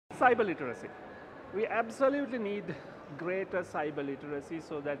cyber literacy. We absolutely need greater cyber literacy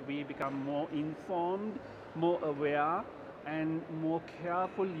so that we become more informed, more aware, and more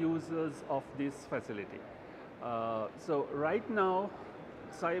careful users of this facility. So right now,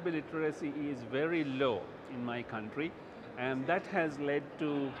 cyber literacy is very low in my country, and that has led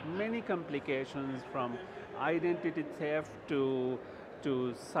to many complications, from identity theft to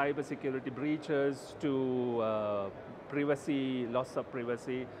cybersecurity breaches to privacy, loss of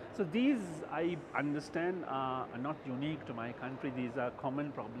privacy. So these, I understand, are not unique to my country. These are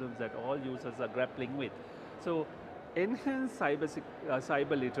common problems that all users are grappling with. So enhance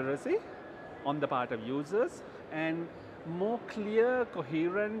cyber literacy on the part of users, and more clear,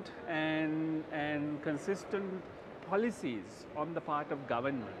 coherent, and consistent policies on the part of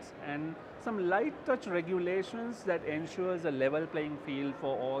governments, and some light touch regulations that ensures a level playing field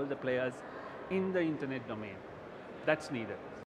for all the players in the internet domain. That's needed.